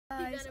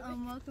guys,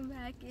 welcome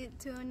back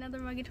to another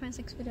Monkey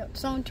 26 video.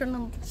 Someone turn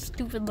on the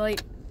stupid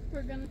light.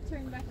 We're gonna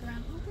turn back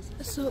around.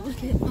 So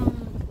look at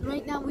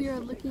right now we are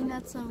looking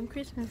at some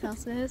Christmas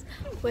houses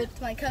with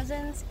my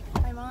cousins,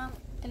 my mom,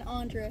 and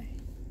Andre.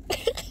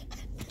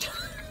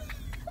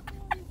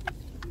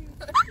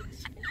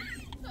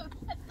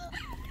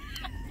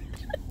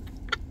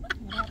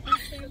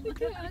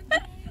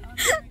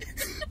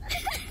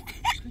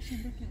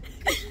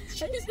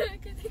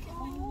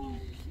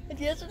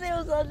 Yesterday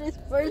was on his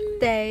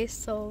birthday,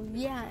 so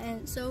yeah,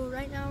 and so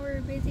right now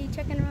we're busy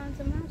checking around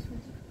some houses.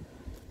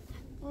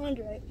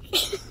 Andre.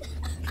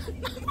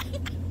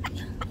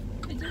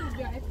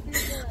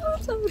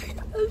 I'm sorry.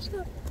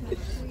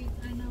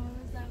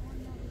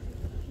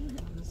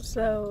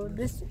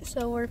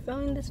 So we're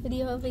filming this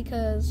video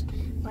because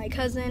my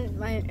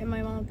cousin and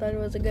my mom thought it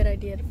was a good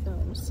idea to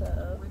film. So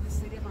we're in the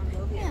city of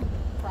Monrovia.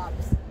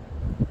 Props.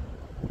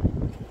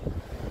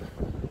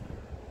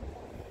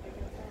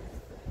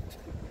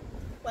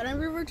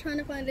 Whenever we're trying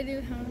to find a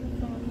new house,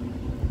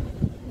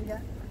 yeah.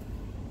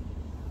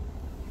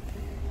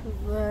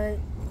 But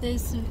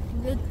this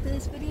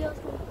video,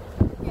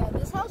 yeah,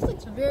 this house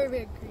looks very,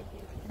 very creepy.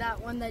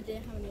 That one that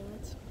didn't have any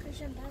lights.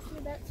 Christian, pass me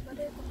that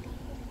sweater.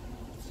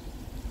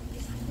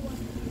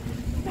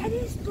 That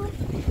is black.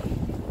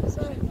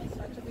 Sorry.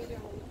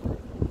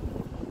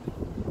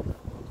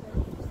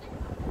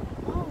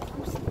 Oh,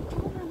 I'm so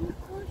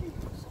recording.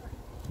 Sorry.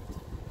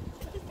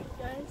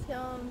 Guys,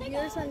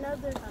 here's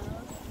another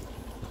house.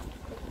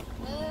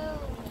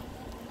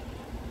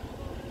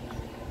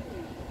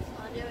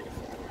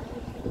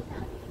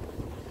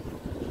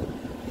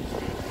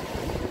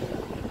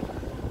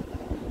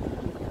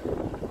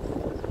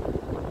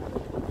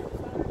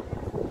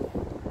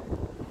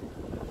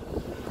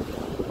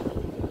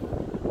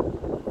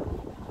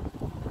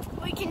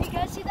 Wait, can you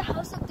guys see the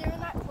house up there in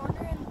that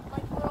corner and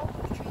like where all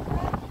the trees are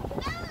at?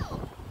 No!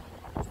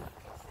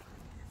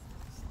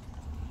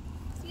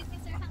 Excuse me,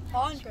 sir.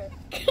 Andre.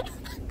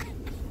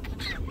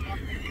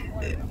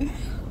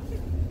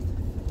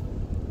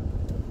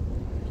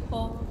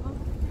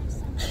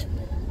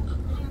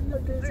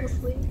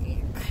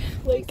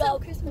 Wake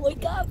up!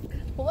 Wake up!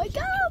 Wake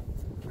up!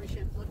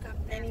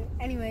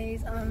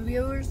 Anyways,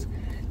 viewers,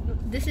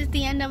 this is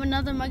the end of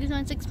another Monkey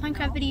 26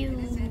 Minecraft video.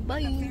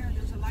 Bye.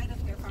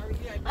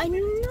 I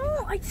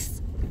know. I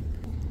just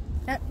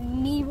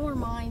need more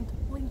mind.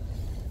 Wait.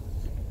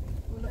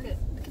 Look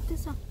at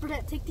this.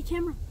 Burdette, take the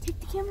camera. Take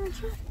the camera and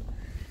show it.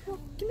 Oh,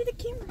 give me the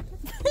camera.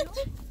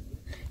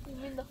 You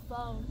mean the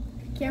phone?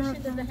 Camera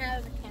doesn't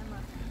have a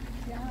camera.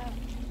 Yeah.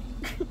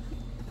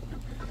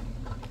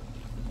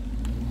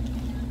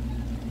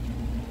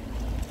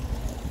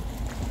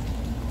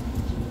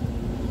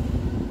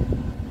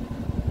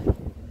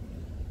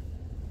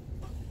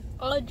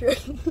 Andre.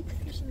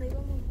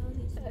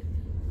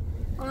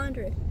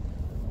 Andre.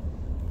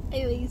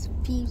 Anyways,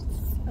 peace.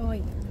 Oh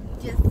wait,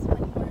 just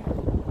one more.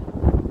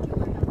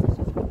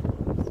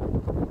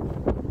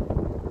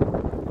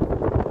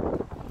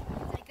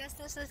 I guess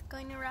this is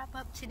going to wrap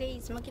up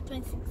today's Monkey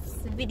 26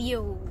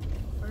 video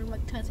or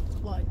Monkey 26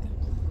 vlog.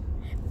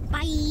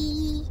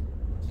 Bye,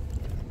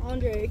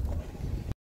 Andre.